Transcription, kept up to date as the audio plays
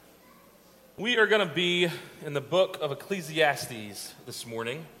We are going to be in the book of Ecclesiastes this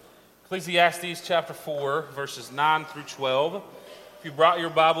morning. Ecclesiastes chapter 4, verses 9 through 12. If you brought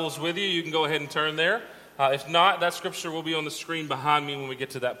your Bibles with you, you can go ahead and turn there. If not, that scripture will be on the screen behind me when we get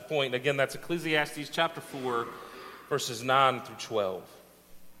to that point. Again, that's Ecclesiastes chapter 4, verses 9 through 12.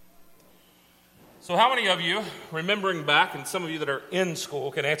 So how many of you, remembering back, and some of you that are in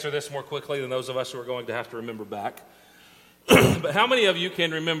school can answer this more quickly than those of us who are going to have to remember back, but how many of you can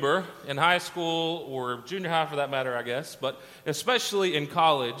remember in high school or junior high for that matter, I guess, but especially in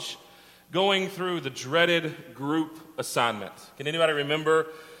college, going through the dreaded group assignment? Can anybody remember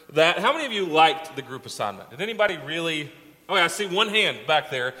that? How many of you liked the group assignment? Did anybody really? Oh, yeah, I see one hand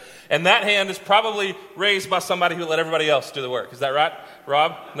back there, and that hand is probably raised by somebody who let everybody else do the work. Is that right?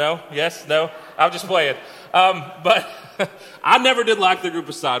 Rob? No? Yes? No? I'll just play it. But I never did like the group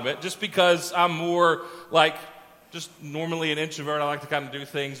assignment just because I'm more like just normally an introvert. I like to kind of do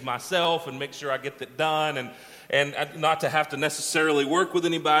things myself and make sure I get that done and not to have to necessarily work with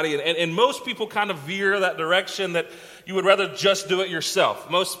anybody. And most people kind of veer that direction that you would rather just do it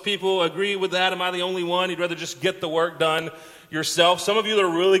yourself. Most people agree with that. Am I the only one? You'd rather just get the work done yourself. Some of you that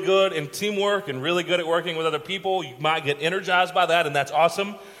are really good in teamwork and really good at working with other people, you might get energized by that, and that's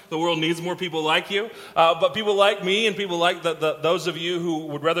awesome. The world needs more people like you. But people like me and people like those of you who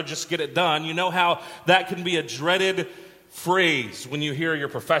would rather just get it done, you know how that can be a dreaded phrase when you hear your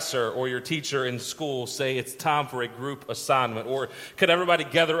professor or your teacher in school say it's time for a group assignment, or could everybody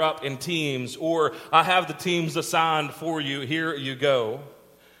gather up in teams, or I have the teams assigned for you, here you go.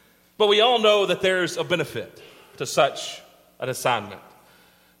 But we all know that there's a benefit to such an assignment.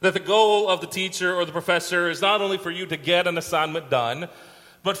 That the goal of the teacher or the professor is not only for you to get an assignment done,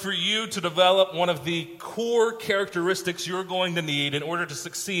 but for you to develop one of the core characteristics you're going to need in order to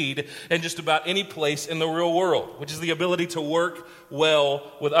succeed in just about any place in the real world, which is the ability to work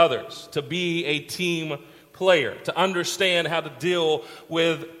well with others, to be a team player, to understand how to deal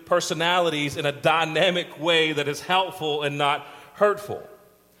with personalities in a dynamic way that is helpful and not hurtful.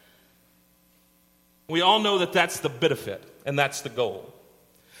 We all know that that's the benefit and that's the goal.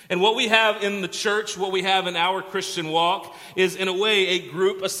 And what we have in the church, what we have in our Christian walk, is in a way a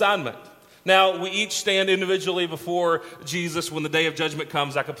group assignment. Now, we each stand individually before Jesus when the day of judgment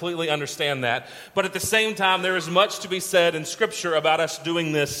comes. I completely understand that. But at the same time, there is much to be said in Scripture about us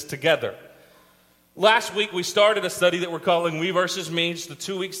doing this together. Last week, we started a study that we're calling We versus Me. It's the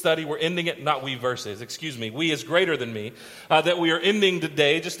 2-week study. We're ending it, not we versus, excuse me. We is greater than me. That we are ending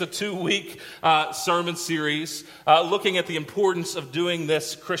today, just a 2-week sermon series, looking at the importance of doing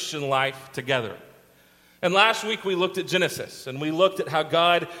this Christian life together. And last week, we looked at Genesis, and we looked at how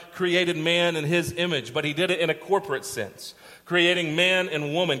God created man in his image, but he did it in a corporate sense. Creating man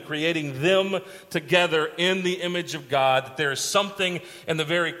and woman, creating them together in the image of God, that there is something in the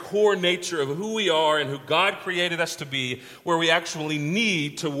very core nature of who we are and who God created us to be, where we actually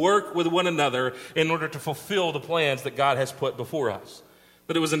need to work with one another in order to fulfill the plans that God has put before us.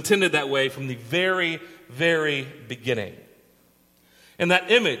 That it was intended that way from the very, very beginning. And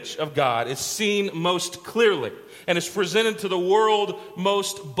that image of God is seen most clearly and is presented to the world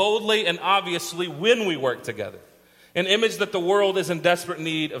most boldly and obviously when we work together. An image that the world is in desperate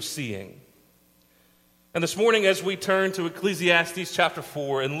need of seeing. And this morning, as we turn to Ecclesiastes chapter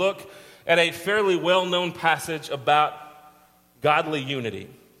 4 and look at a fairly well-known passage about godly unity,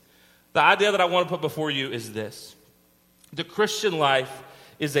 the idea that I want to put before you is this. The Christian life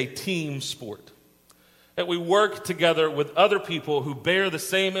is a team sport. That we work together with other people who bear the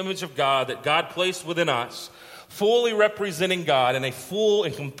same image of God that God placed within us, fully representing God in a full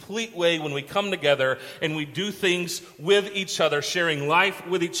and complete way when we come together and we do things with each other, sharing life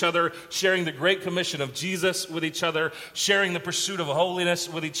with each other, sharing the great commission of Jesus with each other, sharing the pursuit of holiness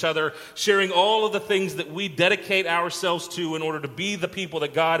with each other, sharing all of the things that we dedicate ourselves to in order to be the people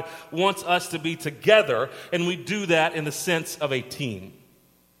that God wants us to be together, and we do that in the sense of a team.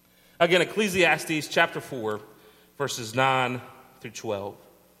 Again, Ecclesiastes chapter 4, verses 9 through 12.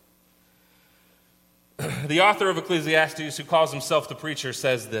 The author of Ecclesiastes, who calls himself the preacher,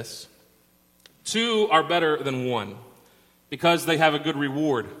 says this: 2 are better than 1, because they have a good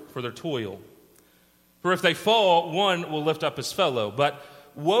reward for their toil. For if they fall, one will lift up his fellow. But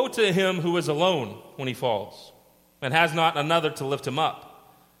woe to him who is alone when he falls, and has not another to lift him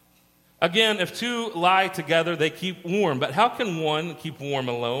up. Again, if 2 lie together, they keep warm. But how can one keep warm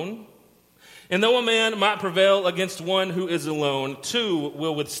alone? And though a man might prevail against one who is alone, 2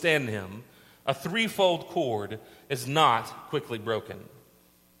 will withstand him. A 3-fold cord is not quickly broken.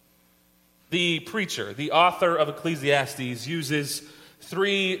 The preacher, the author of Ecclesiastes, uses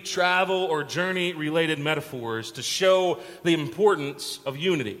 3 travel or journey-related metaphors to show the importance of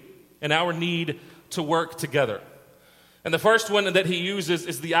unity. and our need to work together. And the first one that he uses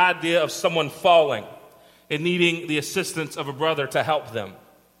is the idea of someone falling and needing the assistance of a brother to help them.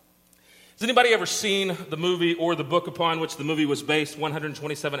 Has anybody ever seen the movie or the book upon which the movie was based,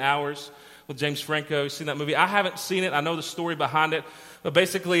 127 Hours with James Franco? You seen that movie? I haven't seen it. I know the story behind it. But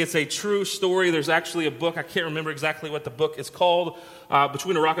basically, it's a true story. There's actually a book. I can't remember exactly what the book is called.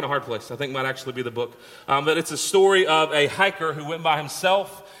 Between a Rock and a Hard Place, I think might actually be the book. But it's a story of a hiker who went by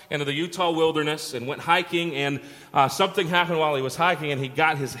himself into the Utah wilderness and went hiking. And something happened while he was hiking, and he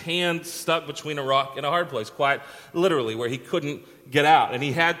got his hand stuck between a rock and a hard place, quite literally, where he couldn't get out. And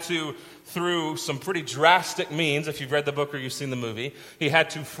he had to, through some pretty drastic means, if you've read the book or you've seen the movie, he had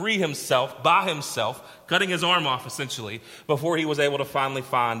to free himself by himself, cutting his arm off essentially, before he was able to finally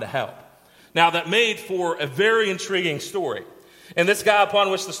find help. Now that made for a very intriguing story. And this guy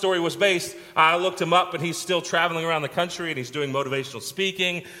upon which the story was based, I looked him up, and he's still traveling around the country, and he's doing motivational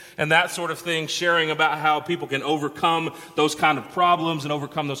speaking and that sort of thing, sharing about how people can overcome those kind of problems and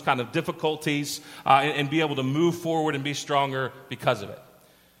overcome those kind of difficulties and be able to move forward and be stronger because of it.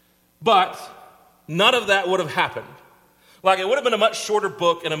 But none of that would have happened. Like, it would have been a much shorter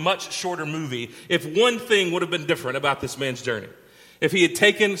book and a much shorter movie if one thing would have been different about this man's journey. If he had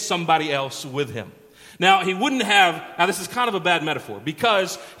taken somebody else with him. Now, he wouldn't have, now this is kind of a bad metaphor,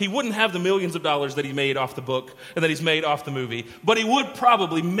 because he wouldn't have the millions of dollars that he made off the book and that he's made off the movie, but he would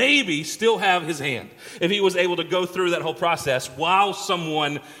probably, maybe, still have his hand if he was able to go through that whole process while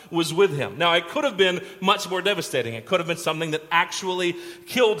someone was with him. Now, it could have been much more devastating. It could have been something that actually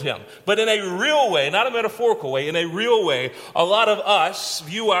killed him. But in a real way, not a metaphorical way, in a real way, a lot of us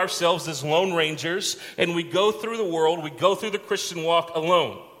view ourselves as lone rangers, and we go through the world, we go through the Christian walk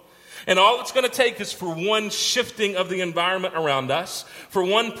alone. And all it's going to take is for one shifting of the environment around us, for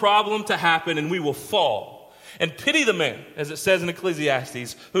one problem to happen, and we will fall. And pity the man, as it says in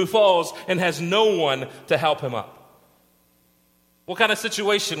Ecclesiastes, who falls and has no one to help him up. What kind of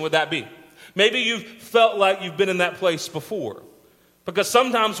situation would that be? Maybe you've felt like you've been in that place before. Because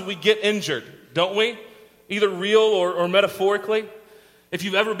sometimes we get injured, don't we? Either real or metaphorically. If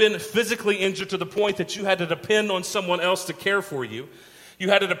you've ever been physically injured to the point that you had to depend on someone else to care for you, you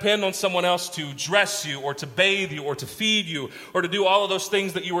had to depend on someone else to dress you or to bathe you or to feed you or to do all of those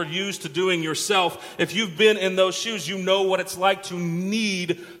things that you were used to doing yourself. If you've been in those shoes, you know what it's like to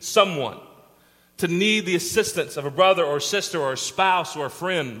need someone, to need the assistance of a brother or a sister or a spouse or a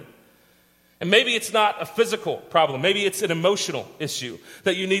friend. And maybe it's not a physical problem. Maybe it's an emotional issue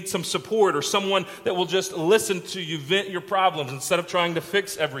that you need some support or someone that will just listen to you vent your problems instead of trying to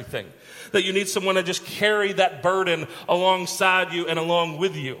fix everything. That you need someone to just carry that burden alongside you and along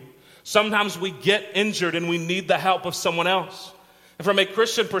with you. Sometimes we get injured and we need the help of someone else. And from a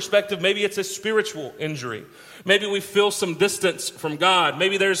Christian perspective, maybe it's a spiritual injury. Maybe we feel some distance from God.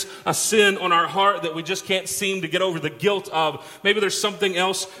 Maybe there's a sin on our heart that we just can't seem to get over the guilt of. Maybe there's something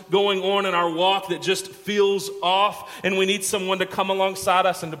else going on in our walk that just feels off, and we need someone to come alongside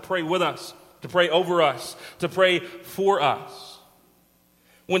us and to pray with us, to pray over us, to pray for us.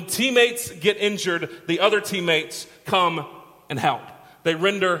 When teammates get injured, the other teammates come and help. They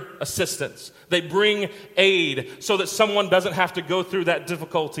render assistance. They bring aid so that someone doesn't have to go through that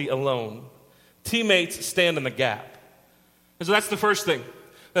difficulty alone. Teammates stand in the gap. And so that's the first thing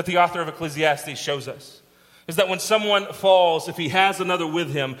that the author of Ecclesiastes shows us, is that when someone falls, if he has another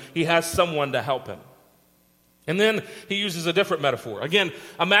with him, he has someone to help him. And then he uses a different metaphor. Again,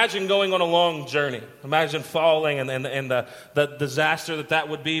 imagine going on a long journey. Imagine falling and the disaster that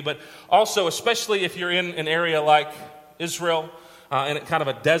would be. But also, especially if you're in an area like Israel, in kind of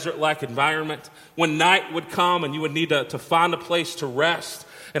a desert-like environment, when night would come and you would need to find a place to rest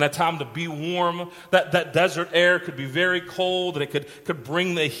and a time to be warm, that desert air could be very cold and it could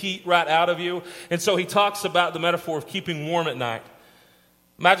bring the heat right out of you. And so he talks about the metaphor of keeping warm at night.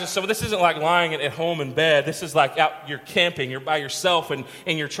 Imagine this isn't like lying at home in bed. This is like you're camping, you're by yourself and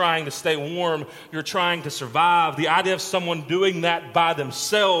you're trying to stay warm. You're trying to survive. The idea of someone doing that by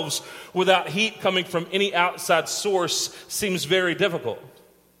themselves without heat coming from any outside source seems very difficult.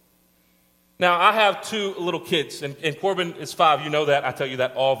 Now, I have 2 little kids, and Corbin is 5. You know that. I tell you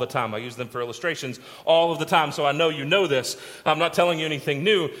that all the time. I use them for illustrations all of the time, so I know you know this. I'm not telling you anything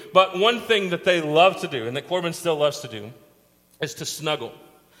new. But one thing that they love to do, and that Corbin still loves to do, is to snuggle.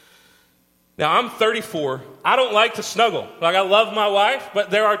 Now, I'm 34. I don't like to snuggle. Like, I love my wife, but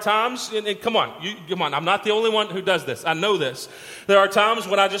there are times, and come on, I'm not the only one who does this. I know this. There are times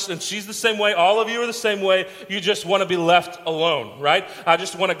when and she's the same way, all of you are the same way, you just want to be left alone, right? I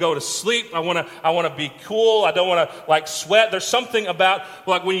just want to go to sleep. I want to be cool. I don't want to, sweat. There's something about,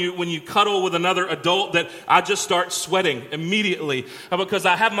 when you cuddle with another adult that I just start sweating immediately because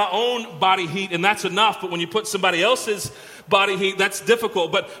I have my own body heat, and that's enough. But when you put somebody else's body heat, that's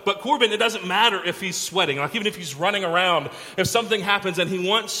difficult. But Corbin, it doesn't matter if he's sweating. Even if he's running around, if something happens and he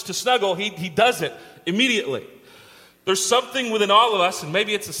wants to snuggle, he does it immediately. There's something within all of us, and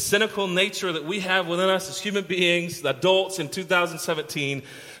maybe it's a cynical nature that we have within us as human beings, adults in 2017,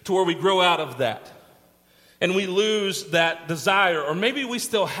 to where we grow out of that. And we lose that desire, or maybe we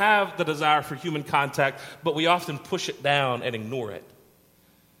still have the desire for human contact, but we often push it down and ignore it.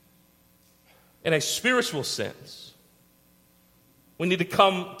 In a spiritual sense, we need to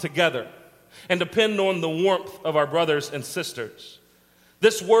come together and depend on the warmth of our brothers and sisters.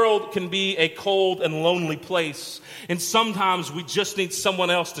 This world can be a cold and lonely place, and sometimes we just need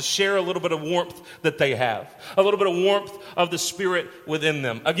someone else to share a little bit of warmth that they have, a little bit of warmth of the Spirit within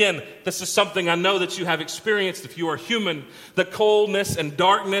them. Again, this is something I know that you have experienced if you are human, the coldness and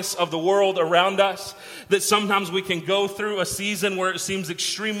darkness of the world around us, that sometimes we can go through a season where it seems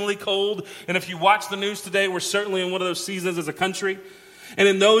extremely cold, and if you watch the news today, we're certainly in one of those seasons as a country. And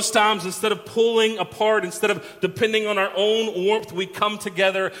in those times, instead of pulling apart, instead of depending on our own warmth, we come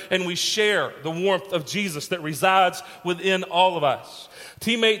together and we share the warmth of Jesus that resides within all of us.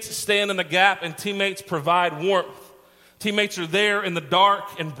 Teammates stand in the gap, and teammates provide warmth. Teammates are there in the dark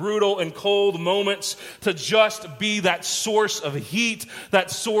and brutal and cold moments to just be that source of heat, that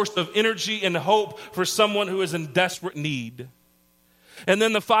source of energy and hope for someone who is in desperate need. And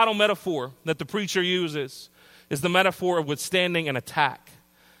then the final metaphor that the preacher uses is the metaphor of withstanding an attack.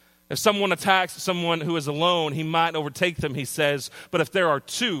 If someone attacks someone who is alone, he might overtake them, he says. But if there are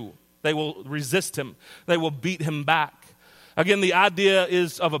two, they will resist him. They will beat him back. Again, the idea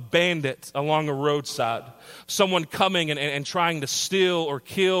is of a bandit along a roadside. Someone coming and trying to steal or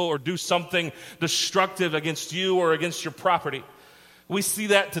kill or do something destructive against you or against your property. We see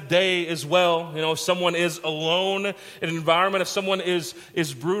that today as well. If someone is alone in an environment, if someone is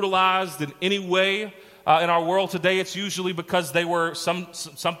brutalized in any way, in our world today, it's usually because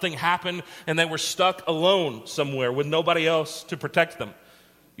something happened and they were stuck alone somewhere with nobody else to protect them.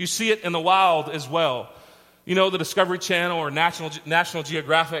 You see it in the wild as well. The Discovery Channel or National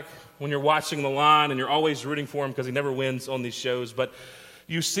Geographic, when you're watching the lion and you're always rooting for him because he never wins on these shows, but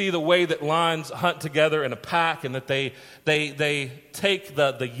you see the way that lions hunt together in a pack, and that they take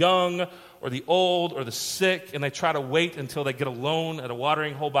the young or the old or the sick, and they try to wait until they get alone at a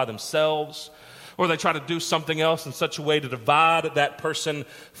watering hole by themselves. Or they try to do something else in such a way to divide that person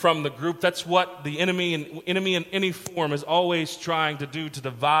from the group. That's what the enemy in any form is always trying to do, to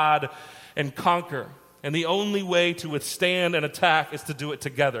divide and conquer. And the only way to withstand an attack is to do it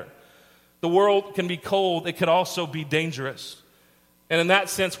together. The world can be cold. It can also be dangerous. And in that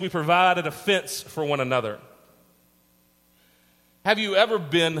sense, we provide a defense for one another. Have you ever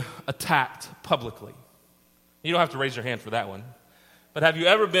been attacked publicly? You don't have to raise your hand for that one. But have you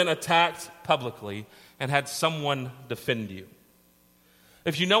ever been attacked publicly and had someone defend you?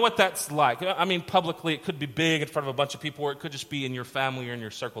 If you know what that's like, publicly, it could be big in front of a bunch of people, or it could just be in your family or in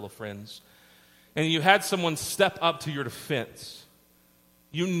your circle of friends. And you had someone step up to your defense.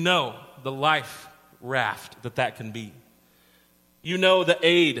 You know the life raft that can be. You know the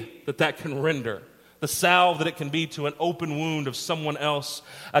aid that can render, the salve that it can be to an open wound of someone else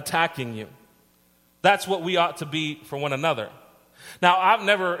attacking you. That's what we ought to be for one another. Now, I've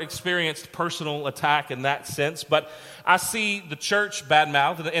never experienced personal attack in that sense, but I see the church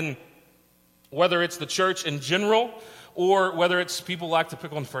badmouthed, and whether it's the church in general or whether it's people like to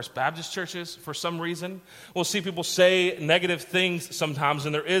pick on First Baptist churches for some reason, we'll see people say negative things sometimes,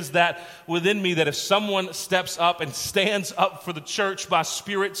 and there is that within me that if someone steps up and stands up for the church, my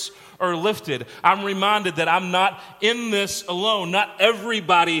spirits are lifted. I'm reminded that I'm not in this alone. Not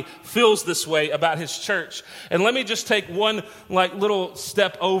everybody feels this way about his church. And let me just take one little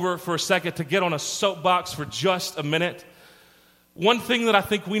step over for a second to get on a soapbox for just a minute. One thing that I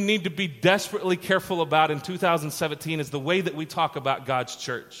think we need to be desperately careful about in 2017 is the way that we talk about God's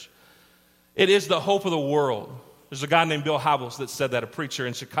church. It is the hope of the world. There's a guy named Bill Hybels that said that, a preacher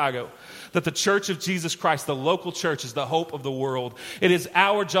in Chicago, that the Church of Jesus Christ, the local church, is the hope of the world. It is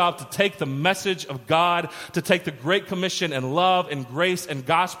our job to take the message of God, to take the Great Commission and love and grace and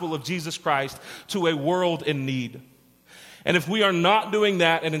gospel of Jesus Christ to a world in need. And if we are not doing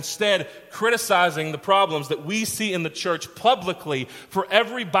that and instead criticizing the problems that we see in the church publicly for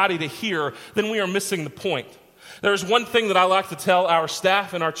everybody to hear, then we are missing the point. There's one thing that I like to tell our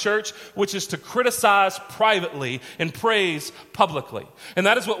staff in our church, which is to criticize privately and praise publicly. And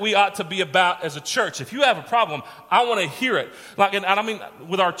that is what we ought to be about as a church. If you have a problem, I want to hear it. And I mean,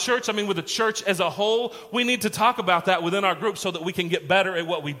 with our church, I mean with the church as a whole, we need to talk about that within our group so that we can get better at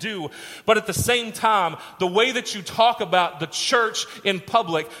what we do. But at the same time, the way that you talk about the church in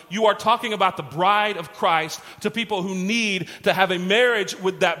public, you are talking about the bride of Christ to people who need to have a marriage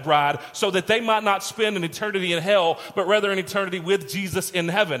with that bride so that they might not spend an eternity in hell, but rather an eternity with Jesus in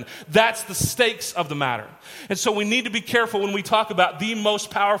heaven. That's the stakes of the matter. And so we need to be careful when we talk about the most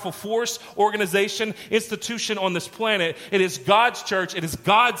powerful force, organization, institution on this planet. It is God's church. It is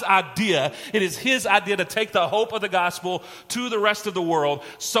God's idea. It is His idea to take the hope of the gospel to the rest of the world.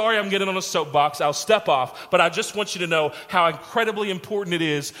 Sorry, I'm getting on a soapbox. I'll step off. But I just want you to know how incredibly important it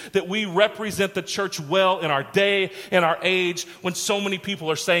is that we represent the church well in our day, in our age, when so many people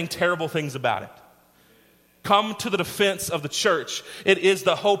are saying terrible things about it. Come to the defense of the church. It is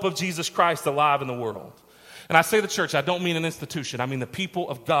the hope of Jesus Christ alive in the world. And I say the church, I don't mean an institution. I mean the people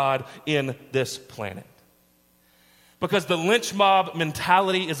of God in this planet. Because the lynch mob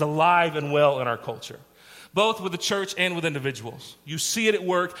mentality is alive and well in our culture, both with the church and with individuals. You see it at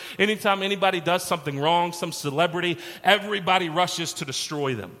work. Anytime anybody does something wrong, some celebrity, everybody rushes to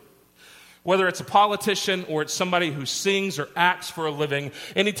destroy them. Whether it's a politician or it's somebody who sings or acts for a living,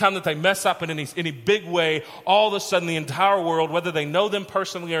 anytime that they mess up in any big way, all of a sudden the entire world, whether they know them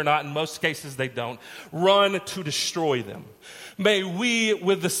personally or not, in most cases they don't, run to destroy them. May we,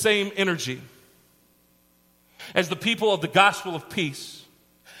 with the same energy as the people of the gospel of peace,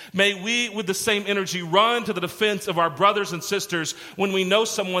 may we, with the same energy, run to the defense of our brothers and sisters when we know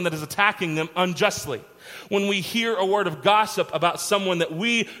someone that is attacking them unjustly. When we hear a word of gossip about someone that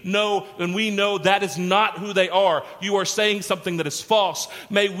we know and we know that is not who they are, you are saying something that is false.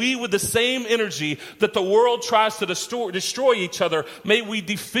 May we, with the same energy that the world tries to destroy each other, may we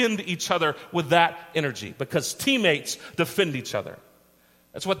defend each other with that energy, because teammates defend each other.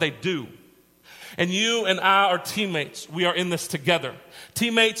 That's what they do. And you and I are teammates. We are in this together.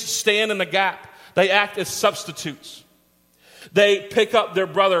 Teammates stand in the gap. They act as substitutes. They pick up their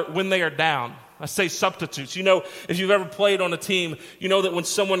brother when they are down. I say substitutes. You know, if you've ever played on a team, you know that when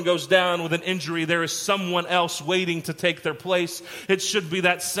someone goes down with an injury, there is someone else waiting to take their place. It should be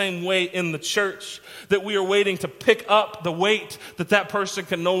that same way in the church, that we are waiting to pick up the weight that person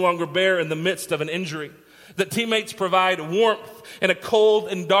can no longer bear in the midst of an injury. That teammates provide warmth in a cold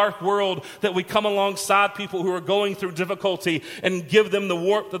and dark world, that we come alongside people who are going through difficulty and give them the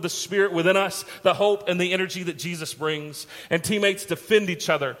warmth of the Spirit within us, the hope and the energy that Jesus brings. And teammates defend each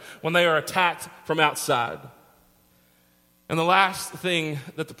other when they are attacked from outside. And the last thing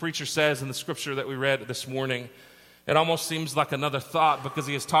that the preacher says in the scripture that we read this morning, it almost seems like another thought, because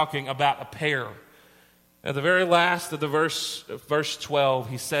he is talking about a pair. At the very last of the verse 12,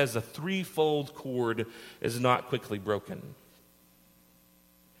 he says, a threefold cord is not quickly broken.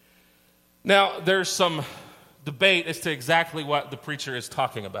 Now, there's some debate as to exactly what the preacher is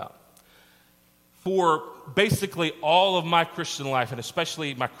talking about. For basically all of my Christian life, and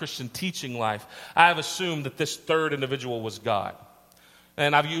especially my Christian teaching life, I have assumed that this third individual was God.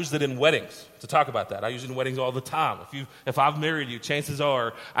 And I've used it in weddings to talk about that. I use it in weddings all the time. If I've married you, chances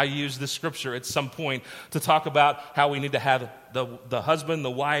are I use this scripture at some point to talk about how we need to have the husband, the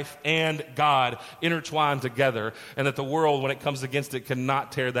wife, and God intertwined together, and that the world, when it comes against it,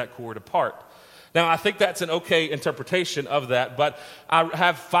 cannot tear that cord apart. Now, I think that's an okay interpretation of that, but I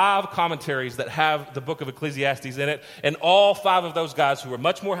have 5 commentaries that have the book of Ecclesiastes in it, and all 5 of those guys who are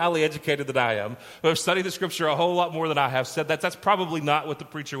much more highly educated than I am, who have studied the scripture a whole lot more than I have, said that's probably not what the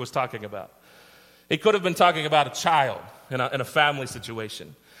preacher was talking about. He could have been talking about a child in a family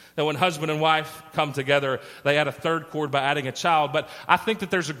situation. That when husband and wife come together, they add a third cord by adding a child. But I think that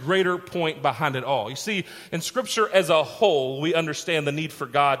there's a greater point behind it all. You see, in Scripture as a whole, we understand the need for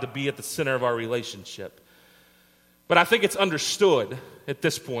God to be at the center of our relationship. But I think it's understood at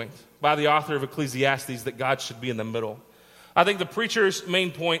this point by the author of Ecclesiastes that God should be in the middle. I think the preacher's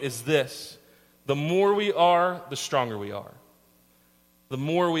main point is this: the more we are, the stronger we are. The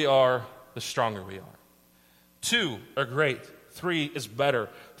more we are, the stronger we are. 2 are great. 3 is better.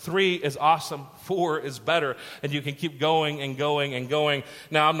 3 is awesome. 4 is better. And you can keep going and going and going.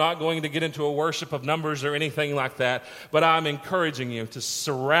 Now, I'm not going to get into a worship of numbers or anything like that, but I'm encouraging you to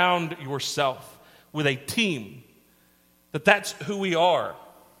surround yourself with a team. That's who we are.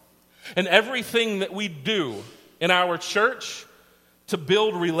 And everything that we do in our church to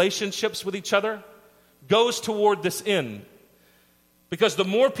build relationships with each other goes toward this end. Because the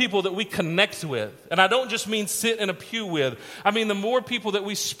more people that we connect with, and I don't just mean sit in a pew with, I mean the more people that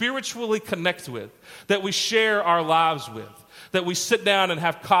we spiritually connect with, that we share our lives with, that we sit down and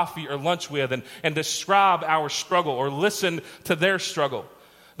have coffee or lunch with and describe our struggle or listen to their struggle.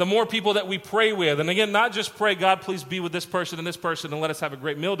 The more people that we pray with, and again, not just pray, God, please be with this person and let us have a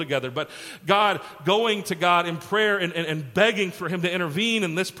great meal together, but God, going to God in prayer and begging for him to intervene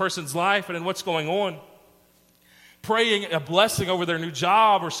in this person's life and in what's going on. Praying a blessing over their new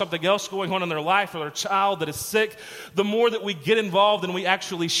job or something else going on in their life or their child that is sick. The more that we get involved and we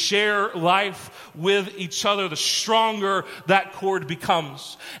actually share life with each other, the stronger that cord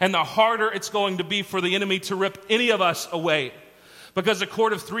becomes. And the harder it's going to be for the enemy to rip any of us away. Because a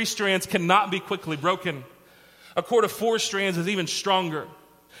cord of 3 strands cannot be quickly broken. A cord of 4 strands is even stronger.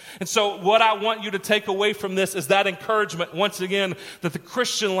 And so what I want you to take away from this is that encouragement, once again, that the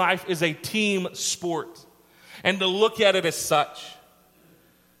Christian life is a team sport. And to look at it as such.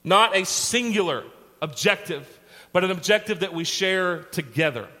 Not a singular objective, but an objective that we share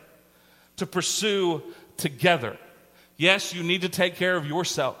together. To pursue together. Yes, you need to take care of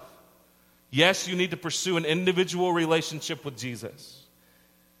yourself. Yes, you need to pursue an individual relationship with Jesus.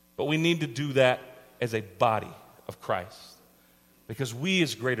 But we need to do that as a body of Christ. Because we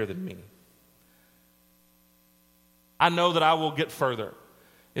is greater than me. I know that I will get further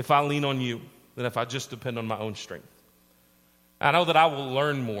if I lean on you than if I just depend on my own strength. I know that I will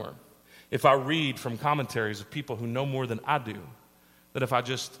learn more if I read from commentaries of people who know more than I do than if I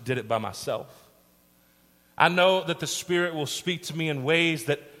just did it by myself. I know that the Spirit will speak to me in ways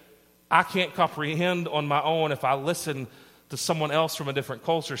that I can't comprehend on my own if I listen to someone else from a different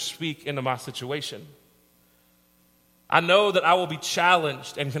culture speak into my situation. I know that I will be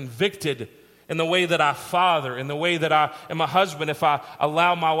challenged and convicted in the way that I father, in the way that I am a husband, if I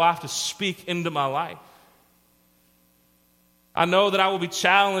allow my wife to speak into my life. I know that I will be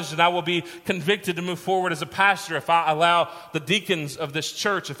challenged and I will be convicted to move forward as a pastor if I allow the deacons of this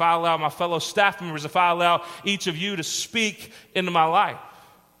church, if I allow my fellow staff members, if I allow each of you to speak into my life.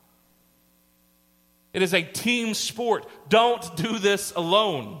 It is a team sport. Don't do this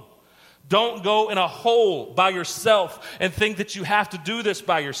alone. Don't go in a hole by yourself and think that you have to do this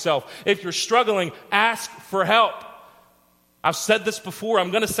by yourself. If you're struggling, ask for help. I've said this before.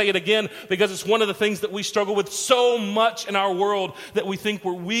 I'm going to say it again because it's one of the things that we struggle with so much in our world that we think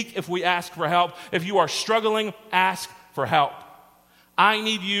we're weak if we ask for help. If you are struggling, ask for help. I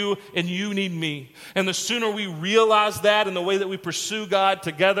need you and you need me. And the sooner we realize that in the way that we pursue God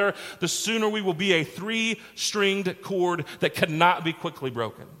together, the sooner we will be a 3-stringed cord that cannot be quickly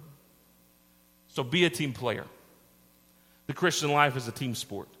broken. So be a team player. The Christian life is a team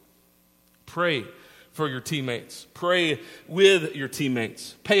sport. Pray for your teammates. Pray with your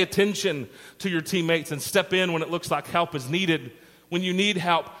teammates. Pay attention to your teammates and step in when it looks like help is needed. When you need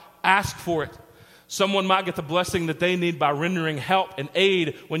help, ask for it. Someone might get the blessing that they need by rendering help and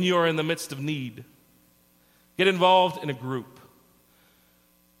aid when you are in the midst of need. Get involved in a group.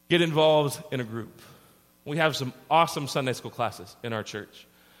 Get involved in a group. We have some awesome Sunday school classes in our church.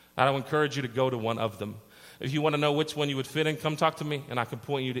 I would encourage you to go to one of them. If you want to know which one you would fit in, come talk to me, and I can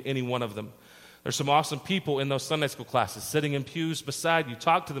point you to any one of them. There's some awesome people in those Sunday school classes sitting in pews beside you.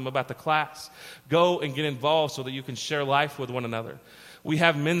 Talk to them about the class. Go and get involved so that you can share life with one another. We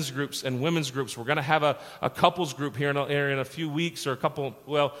have men's groups and women's groups. We're going to have a couples group here in a few weeks or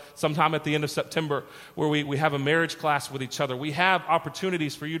sometime at the end of September where we have a marriage class with each other. We have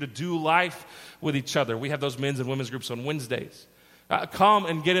opportunities for you to do life with each other. We have those men's and women's groups on Wednesdays. Come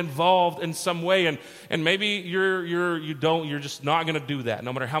and get involved in some way, and maybe you're just not going to do that,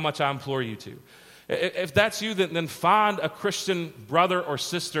 no matter how much I implore you to. If that's you, then find a Christian brother or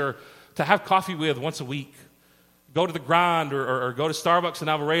sister to have coffee with once a week. Go to the Grind or go to Starbucks in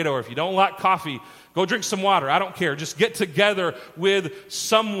Alvarado, or if you don't like coffee, go drink some water. I don't care. Just get together with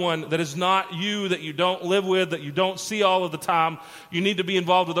someone that is not you, that you don't live with, that you don't see all of the time. You need to be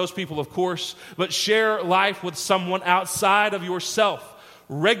involved with those people, of course, but share life with someone outside of yourself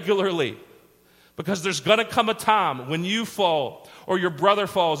regularly. Because there's going to come a time when you fall or your brother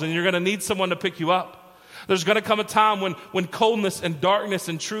falls and you're going to need someone to pick you up. There's going to come a time when coldness and darkness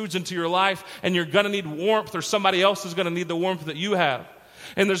intrudes into your life and you're going to need warmth, or somebody else is going to need the warmth that you have.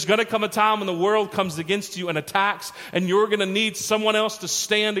 And there's going to come a time when the world comes against you and attacks, and you're going to need someone else to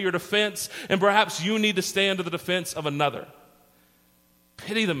stand to your defense, and perhaps you need to stand to the defense of another.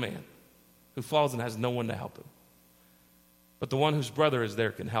 Pity the man who falls and has no one to help him. But the one whose brother is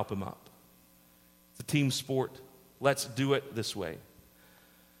there can help him up. It's a team sport. Let's do it this way.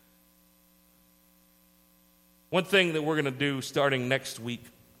 One thing that we're going to do starting next week,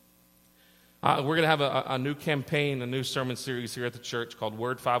 We're going to have a new campaign, a new sermon series here at the church called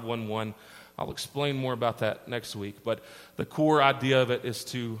Word 511. I'll explain more about that next week. But the core idea of it is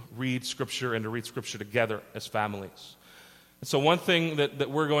to read Scripture and to read Scripture together as families. And so one thing that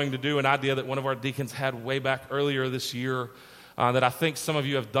we're going to do, an idea that one of our deacons had way back earlier this year that I think some of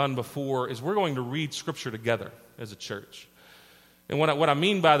you have done before, is we're going to read Scripture together as a church. And what I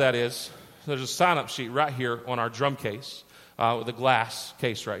mean by that is there's a sign-up sheet right here on our drum case, with a glass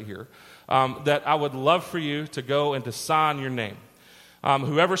case right here, that I would love for you to go and to sign your name.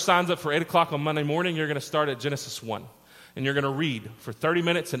 Whoever signs up for 8 o'clock on Monday morning, you're going to start at Genesis 1. And you're going to read for 30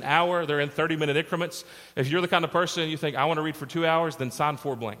 minutes, an hour. They're in 30-minute increments. If you're the kind of person you think, I want to read for 2 hours, then sign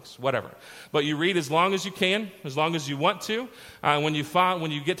 4 blanks, whatever. But you read as long as you can, as long as you want to. When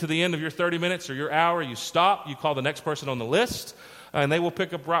you get to the end of your 30 minutes or your hour, you stop, you call the next person on the list, and they will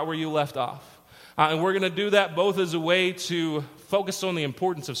pick up right where you left off. And we're going to do that both as a way to focus on the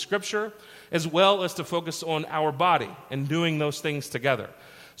importance of Scripture, as well as to focus on our body and doing those things together.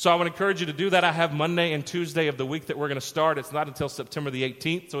 So I would encourage you to do that. I have Monday and Tuesday of the week that we're going to start. It's not until September the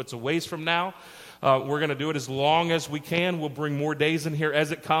 18th, so it's a ways from now. We're going to do it as long as we can. We'll bring more days in here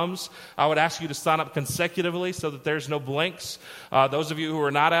as it comes. I would ask you to sign up consecutively so that there's no blanks. Those of you who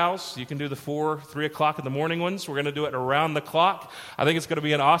are not owls, you can do the 3 o'clock in the morning ones. We're going to do it around the clock. I think it's going to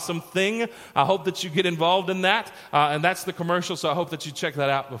be an awesome thing. I hope that you get involved in that. And that's the commercial, so I hope that you check that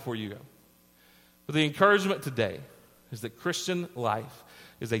out before you go. But the encouragement today is that Christian life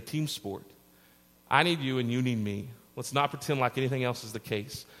is a team sport. I need you and you need me. Let's not pretend like anything else is the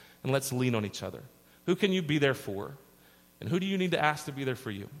case, and let's lean on each other. Who can you be there for? And who do you need to ask to be there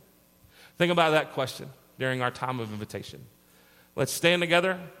for you? Think about that question during our time of invitation. Let's stand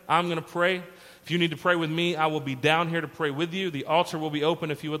together. I'm going to pray. If you need to pray with me, I will be down here to pray with you. The altar will be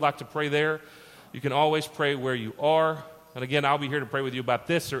open if you would like to pray there. You can always pray where you are. And again, I'll be here to pray with you about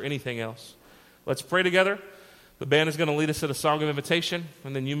this or anything else. Let's pray together. The band is going to lead us in a song of invitation,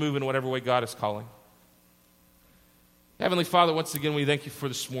 and then you move in whatever way God is calling. Heavenly Father, once again, we thank you for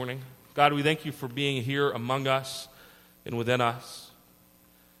this morning. God, we thank you for being here among us and within us.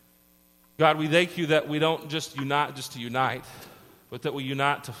 God, we thank you that we don't just unite just to unite, but that we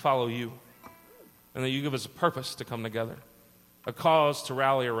unite to follow you, and that you give us a purpose to come together, a cause to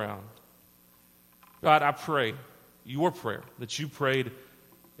rally around. God, I pray your prayer that you prayed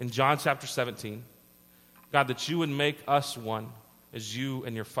in John chapter 17, God, that you would make us one as you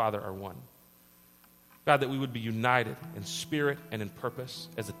and your Father are one. God, that we would be united in spirit and in purpose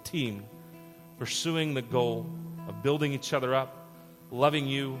as a team, pursuing the goal of building each other up, loving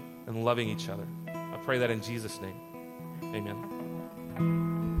you and loving each other. I pray that in Jesus' name.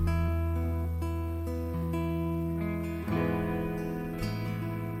 Amen.